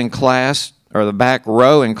pew in class, or the back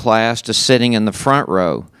row in class, to sitting in the front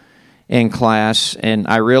row in class, and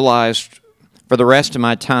I realized for the rest of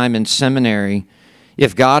my time in seminary,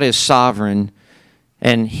 if God is sovereign,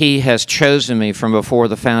 and He has chosen me from before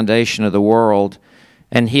the foundation of the world,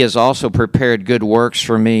 and He has also prepared good works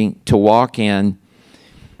for me to walk in,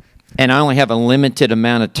 and I only have a limited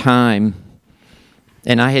amount of time,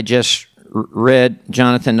 and I had just read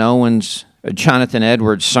Jonathan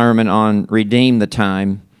Edwards' sermon on Redeem the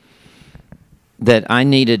Time, that I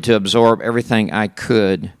needed to absorb everything I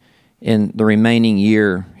could in the remaining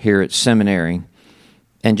year here at seminary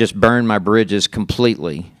and just burn my bridges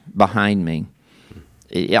completely behind me.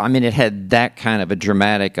 I mean, it had that kind of a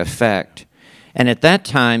dramatic effect. And at that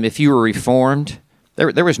time, if you were Reformed,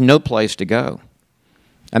 there was no place to go.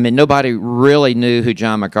 I mean, nobody really knew who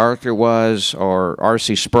John MacArthur was or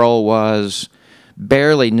R.C. Sproul was,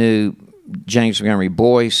 barely knew James Montgomery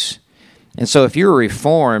Boyce. And so if you were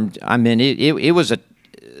Reformed, I mean, it was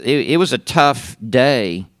a tough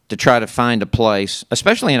day to try to find a place,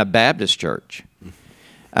 especially in a Baptist church.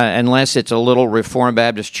 Unless it's a little Reformed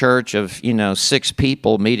Baptist church of 6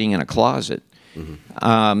 people meeting in a closet,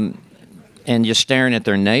 and just staring at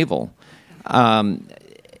their navel. But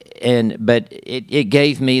it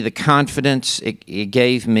gave me the confidence, it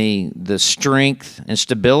gave me the strength and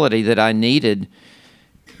stability that I needed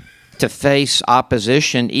to face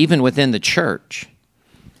opposition even within the church.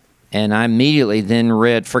 And I immediately then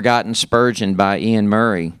read Forgotten Spurgeon by Ian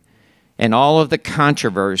Murray, and all of the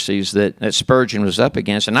controversies that Spurgeon was up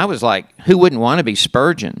against. And I was like, who wouldn't want to be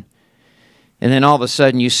Spurgeon? And then all of a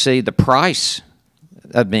sudden you see the price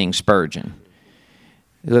of being Spurgeon,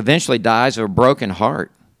 who eventually dies of a broken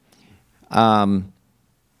heart. But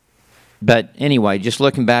anyway, just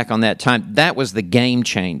looking back on that time, that was the game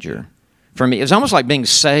changer for me. It was almost like being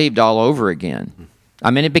saved all over again.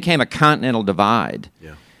 I mean, it became a continental divide.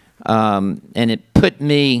 Yeah. And it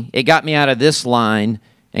got me out of this line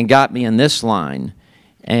and got me in this line,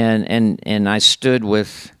 and I stood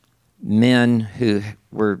with men who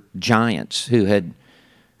were giants, who had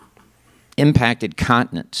impacted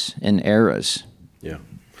continents and eras. Yeah,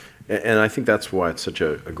 and I think that's why it's such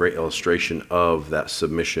a great illustration of that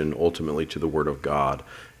submission ultimately to the Word of God,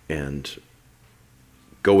 and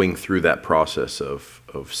going through that process of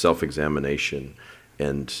self-examination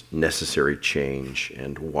and necessary change,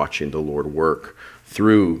 and watching the Lord work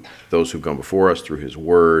through those who've gone before us, through His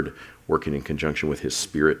Word, working in conjunction with His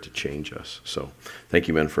Spirit to change us. So thank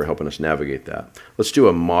you, men, for helping us navigate that. Let's do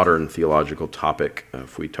a modern theological topic.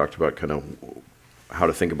 If we talked about kind of how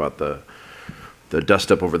to think about the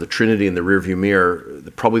dust up over the Trinity in the rearview mirror,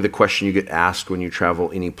 probably the question you get asked when you travel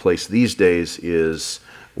any place these days is,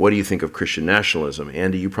 what do you think of Christian nationalism?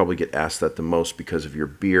 Andy, you probably get asked that the most because of your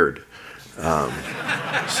beard.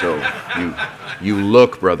 So you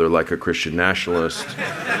look, brother, like a Christian nationalist,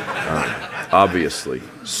 obviously.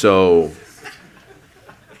 So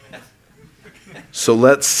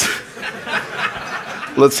let's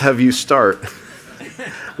have you start.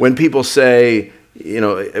 When people say,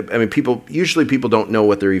 I mean, usually people don't know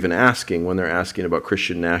what they're even asking when they're asking about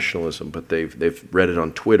Christian nationalism, but they've read it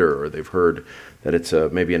on Twitter, or they've heard that it's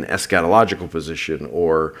maybe an eschatological position,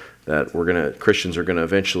 or that Christians are gonna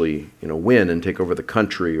eventually win and take over the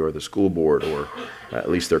country or the school board, or at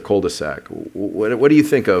least their cul-de-sac. What do you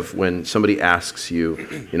think of when somebody asks you,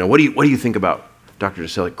 what do you think about, Dr.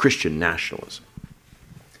 Naselli, Christian nationalism?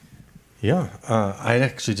 Yeah, I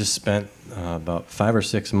actually just spent about 5 or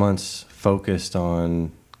 6 months focused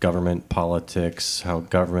on government, politics, how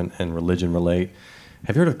government and religion relate.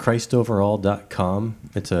 Have you heard of ChristOverall.com?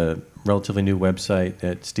 It's a relatively new website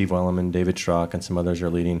that Steve Welleman, David Schrock, and some others are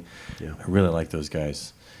leading. Yeah. I really like those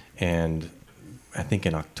guys. And I think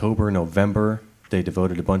in October, November, they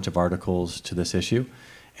devoted a bunch of articles to this issue.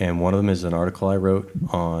 And one of them is an article I wrote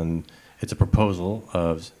on, it's a proposal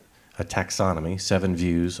of a taxonomy, 7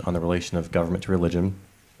 views on the relation of government to religion.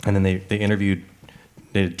 And then they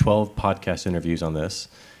did 12 podcast interviews on this.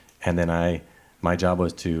 And then my job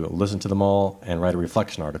was to listen to them all and write a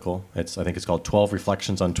reflection article. I think it's called 12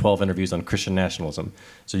 Reflections on 12 Interviews on Christian Nationalism.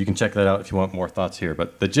 So you can check that out if you want more thoughts here.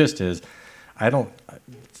 But the gist is, I don't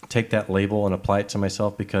take that label and apply it to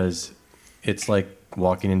myself, because it's like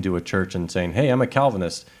walking into a church and saying, hey, I'm a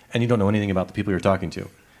Calvinist, and you don't know anything about the people you're talking to.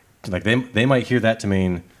 Like they might hear that to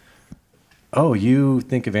mean, oh, you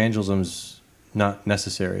think evangelism's not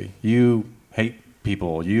necessary. You hate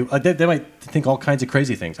people. They might think all kinds of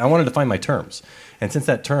crazy things. I wanted to find my terms. And since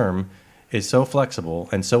that term is so flexible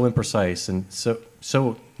and so imprecise and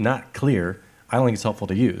so not clear, I don't think it's helpful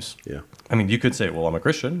to use. Yeah. I mean, you could say, well, I'm a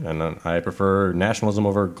Christian, and I prefer nationalism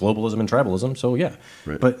over globalism and tribalism, so yeah.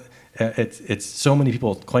 Right. But it's so many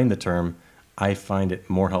people claim the term, I find it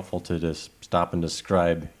more helpful to just stop and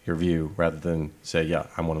describe your view rather than say, yeah,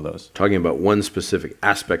 I'm one of those. Talking about one specific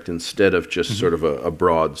aspect instead of just sort of a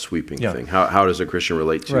broad sweeping thing. How does a Christian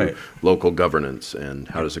relate to local governance, and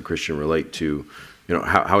how does a Christian relate to,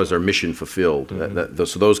 how is our mission fulfilled?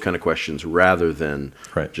 So those kind of questions, rather than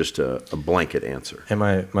just a blanket answer. And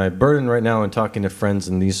my burden right now in talking to friends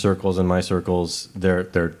in these circles and my circles,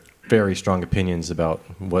 they're very strong opinions about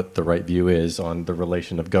what the right view is on the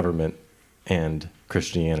relation of government and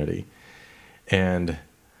Christianity. And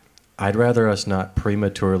I'd rather us not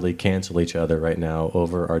prematurely cancel each other right now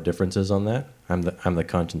over our differences on that. I'm the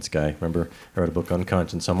conscience guy. Remember, I wrote a book on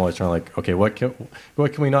conscience. So I'm always trying to okay, what can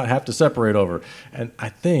we not have to separate over? And I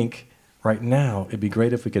think right now it'd be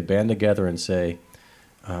great if we could band together and say,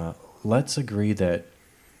 let's agree that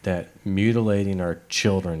mutilating our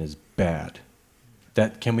children is bad.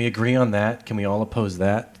 Can we agree on that? Can we all oppose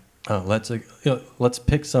that? Let's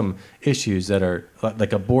pick some issues that are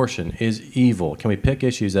like abortion is evil. Can we pick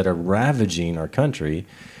issues that are ravaging our country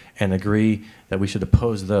and agree that we should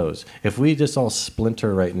oppose those? If we just all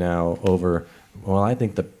splinter right now over, well, I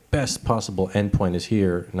think the best possible endpoint is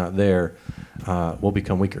here, not there, we'll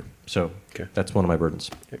become weaker. So that's one of my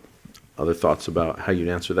burdens. Okay. Other thoughts about how you'd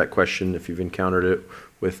answer that question if you've encountered it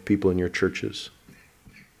with people in your churches?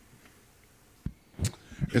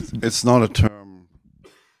 It's not a term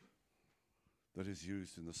that is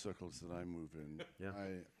used in the circles that I move in. Yeah.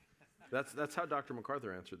 That's how Dr.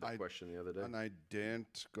 MacArthur answered that question the other day. And I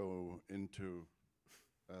daren't go into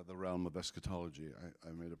the realm of eschatology.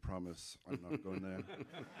 I made a promise I'm not going there.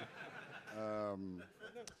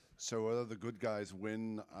 So whether the good guys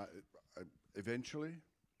win, eventually.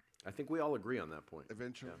 I think we all agree on that point.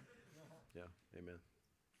 Eventually. Yeah. Amen.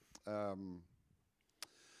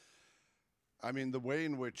 I mean, the way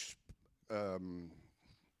in which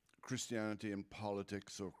Christianity and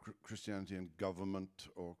politics, or Christianity and government,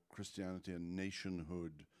 or Christianity and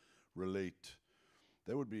nationhood relate,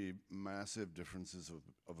 there would be massive differences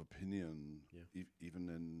of opinion, even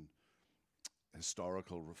in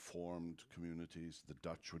historical Reformed communities. The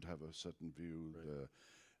Dutch would have a certain view, the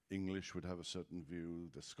English would have a certain view,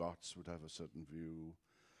 the Scots would have a certain view.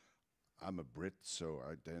 I'm a Brit, so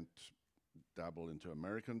I don't dabble into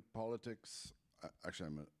American politics. Actually,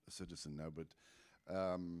 I'm a citizen now, but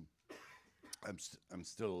I'm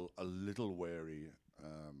still a little wary.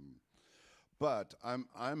 But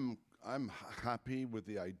I'm happy with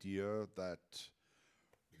the idea that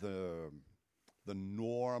the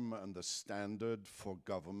norm and the standard for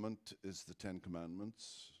government is the Ten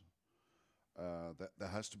Commandments. That there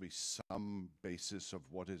has to be some basis of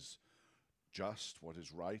what is just, what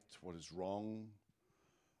is right, what is wrong.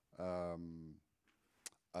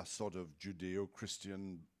 a sort of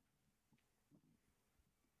Judeo-Christian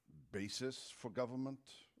basis for government,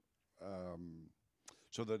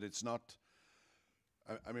 so that it's not.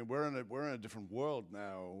 I mean, we're in a different world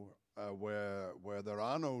now, where there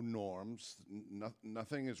are no norms.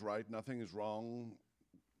 Nothing is right. Nothing is wrong.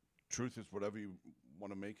 Truth is whatever you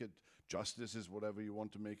want to make it. Justice is whatever you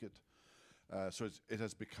want to make it. So it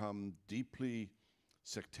has become deeply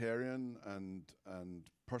sectarian and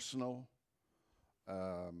personal.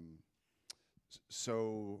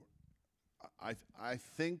 So I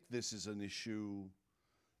think this is an issue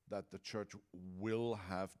that the church will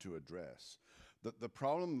have to address. The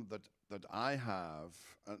problem that I have,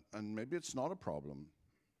 and maybe it's not a problem.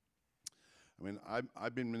 I mean,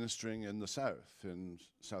 I've been ministering in the South, in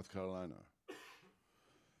South Carolina.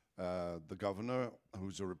 The governor,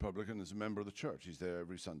 who's a Republican, is a member of the church. He's there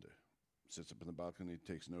every Sunday. Sits up in the balcony,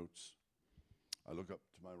 takes notes. I look up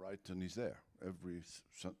to my right, and he's there every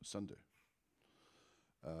Sunday.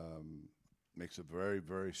 Makes a very,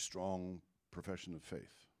 very strong profession of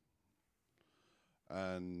faith.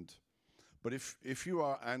 But if you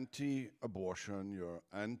are anti-abortion,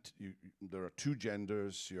 there are two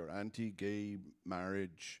genders, you're anti-gay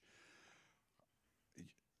marriage,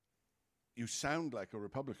 you sound like a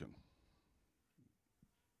Republican.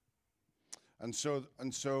 And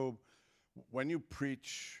so when you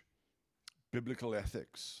preach biblical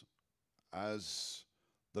ethics as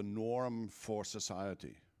the norm for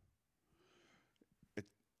society,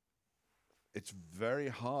 it's very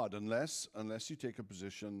hard unless you take a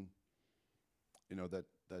position,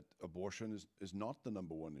 that abortion is not the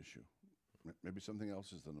number one issue. Maybe something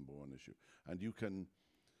else is the number one issue, and you can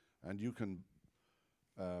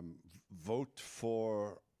vote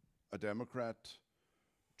for a Democrat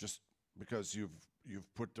just because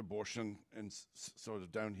you've put abortion in sort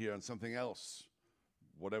of down here, and something else,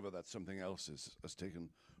 whatever that something else is, has taken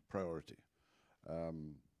priority.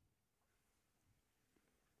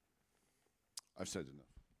 I've said enough.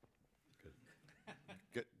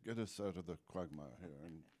 Good. Get us out of the quagmire here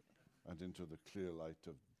and into the clear light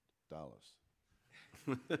of Dallas.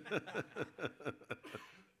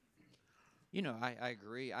 I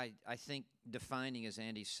agree. I think defining, as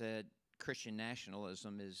Andy said, Christian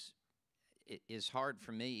nationalism is hard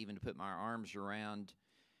for me even to put my arms around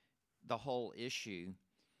the whole issue.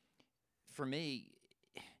 For me,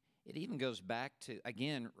 it even goes back to,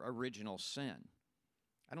 again, original sin.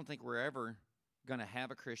 I don't think we're ever going to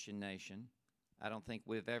have a Christian nation. I don't think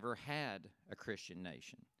we've ever had a Christian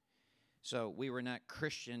nation. So we were not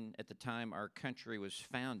Christian at the time our country was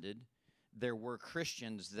founded. There were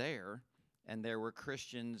Christians there, and there were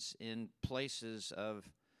Christians in places of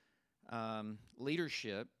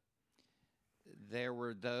leadership. There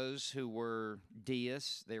were those who were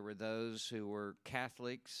deists. There were those who were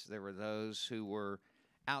Catholics. There were those who were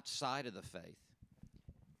outside of the faith,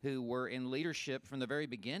 who were in leadership from the very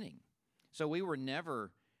beginning. So we were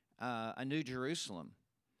never a New Jerusalem.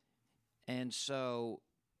 And so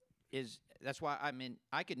that's why,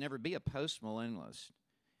 I could never be a post-millennialist,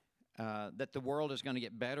 that the world is going to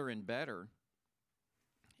get better and better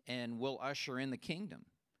and will usher in the kingdom.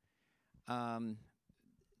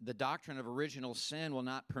 The doctrine of original sin will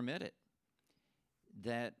not permit it,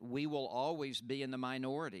 that we will always be in the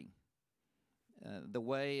minority. The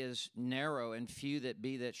way is narrow, and few that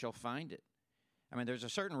be that shall find it. There's a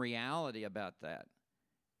certain reality about that,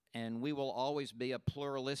 and we will always be a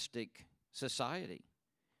pluralistic society.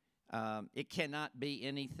 It cannot be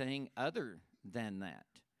anything other than that,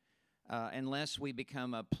 unless we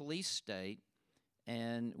become a police state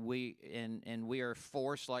and we are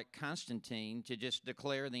forced, like Constantine, to just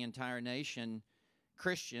declare the entire nation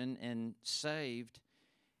Christian and saved,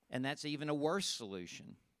 and that's even a worse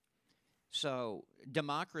solution. So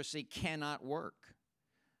democracy cannot work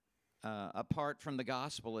apart from the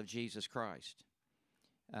gospel of Jesus Christ.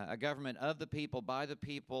 A government of the people, by the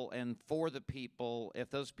people, and for the people, if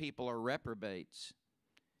those people are reprobates,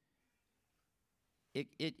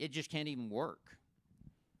 it just can't even work.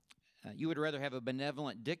 You would rather have a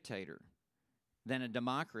benevolent dictator than a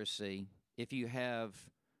democracy if you have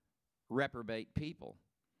reprobate people.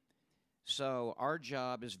 So our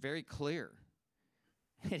job is very clear.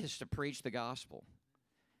 It is to preach the gospel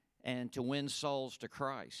and to win souls to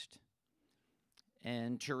Christ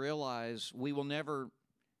and to realize we will never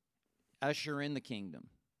usher in the kingdom.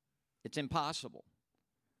 It's impossible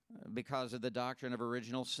because of the doctrine of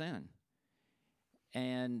original sin.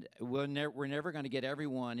 And we're never going to get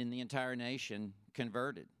everyone in the entire nation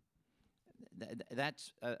converted.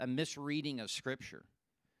 That's a misreading of Scripture.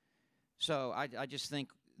 So I just think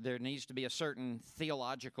there needs to be a certain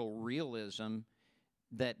theological realism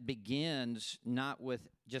that begins not with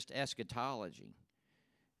just eschatology,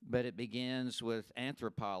 but it begins with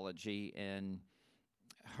anthropology and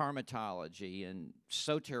harmatology and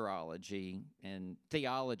soteriology and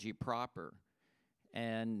theology proper.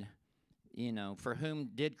 And, for whom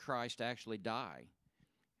did Christ actually die?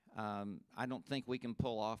 I don't think we can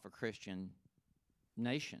pull off a Christian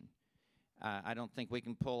nation. I don't think we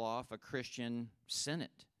can pull off a Christian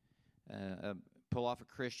Senate, pull off a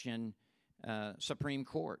Christian Supreme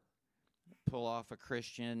Court, pull off a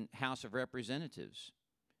Christian House of Representatives.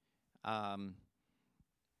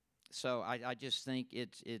 So I just think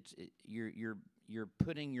you're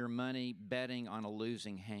putting your money betting on a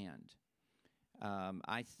losing hand.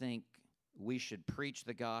 I think we should preach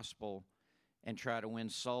the gospel and try to win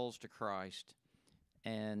souls to Christ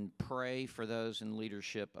and pray for those in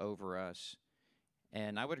leadership over us.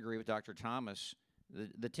 And I would agree with Dr. Thomas,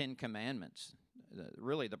 the Ten Commandments,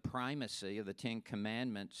 really the primacy of the Ten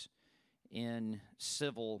Commandments in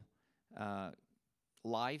civil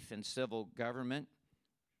life and civil government,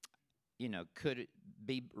 could it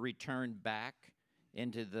be returned back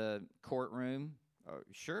into the courtroom?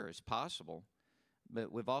 Sure, it's possible. But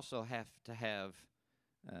we've also have to have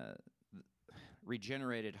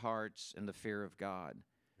regenerated hearts and the fear of God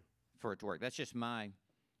for it to work. That's just my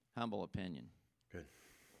humble opinion. Good.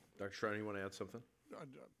 Dr. Schreiner, you want to add something?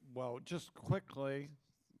 Well, just quickly,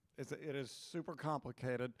 it is super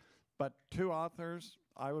complicated, but two authors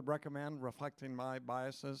I would recommend, reflecting my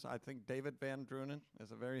biases. I think David Van Drunen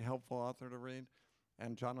is a very helpful author to read,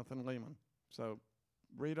 and Jonathan Lehman. So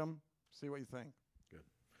read them, see what you think. Good.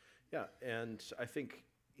 Yeah, and I think,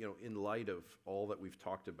 in light of all that we've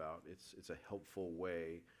talked about, it's a helpful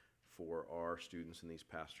way for our students and these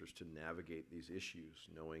pastors to navigate these issues,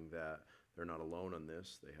 knowing that they're not alone on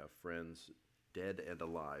this. They have friends, dead and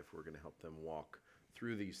alive, who are going to help them walk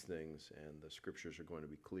through these things, and the scriptures are going to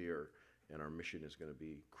be clear, and our mission is going to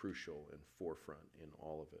be crucial and forefront in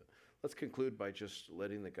all of it. Let's conclude by just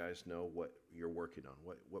letting the guys know what you're working on.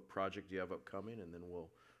 What project do you have upcoming, and then we'll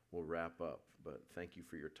wrap up. But thank you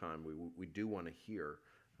for your time. We do want to hear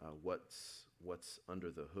what's under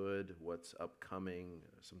the hood, what's upcoming,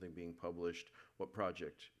 something being published. What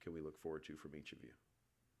project can we look forward to from each of you?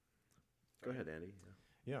 Go ahead, Andy.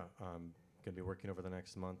 Yeah, I'm going to be working over the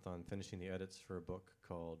next month on finishing the edits for a book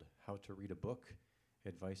called How to Read a Book,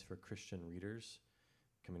 Advice for Christian Readers,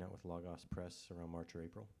 coming out with Logos Press around March or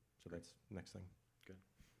April. So that's the next thing. Good.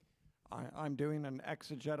 I'm doing an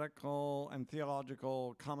exegetical and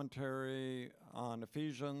theological commentary on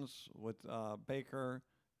Ephesians with Baker.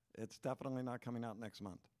 It's definitely not coming out next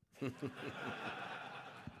month.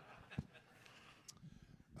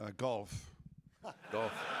 Golf.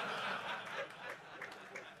 Golf.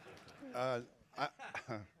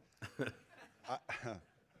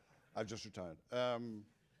 I've just retired. I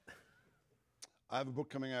have a book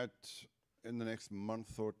coming out in the next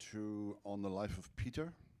month or two on the life of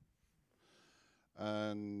Peter.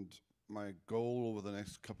 And my goal over the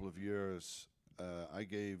next couple of years, I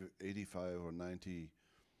gave 85 or 90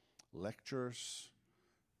 lectures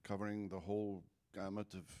covering the whole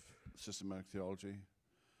gamut of systematic theology.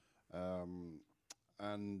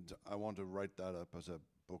 And I want to write that up as a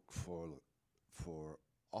book for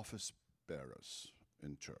office bearers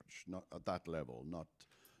in church, not at that level, not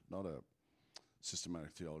a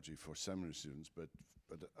systematic theology for seminary students, but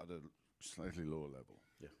at a slightly lower level.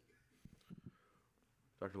 Yeah.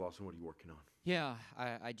 Dr. Lawson, what are you working on? Yeah,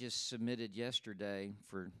 I just submitted yesterday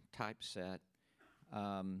for typeset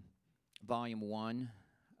volume 1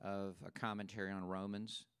 of a commentary on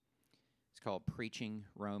Romans. It's called Preaching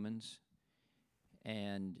Romans,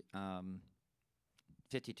 and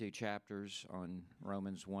 52 chapters on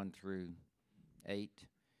Romans 1 through 8.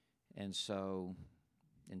 And so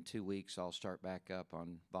in 2 weeks I'll start back up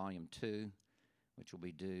on volume 2, which will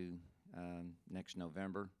be due next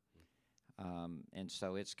November. And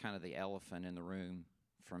so it's kind of the elephant in the room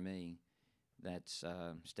for me that's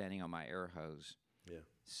standing on my air hose. Yeah.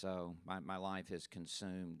 So my life is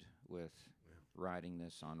consumed with writing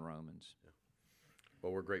this on Romans. Yeah.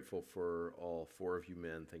 Well, we're grateful for all 4 of you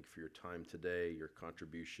men. Thank you for your time today, your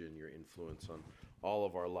contribution, your influence on all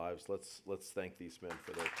of our lives. Let's thank these men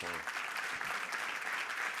for their time.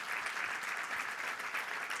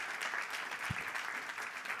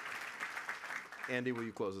 Andy, will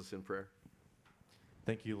you close us in prayer?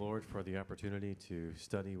 Thank you, Lord, for the opportunity to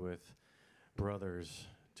study with brothers,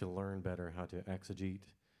 to learn better how to exegete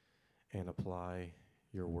and apply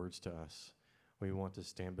your words to us. We want to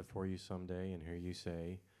stand before you someday and hear you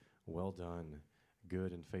say, "Well done,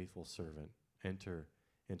 good and faithful servant. Enter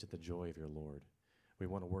into the joy of your Lord." We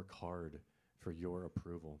want to work hard for your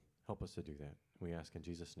approval. Help us to do that. We ask in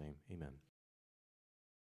Jesus' name, amen.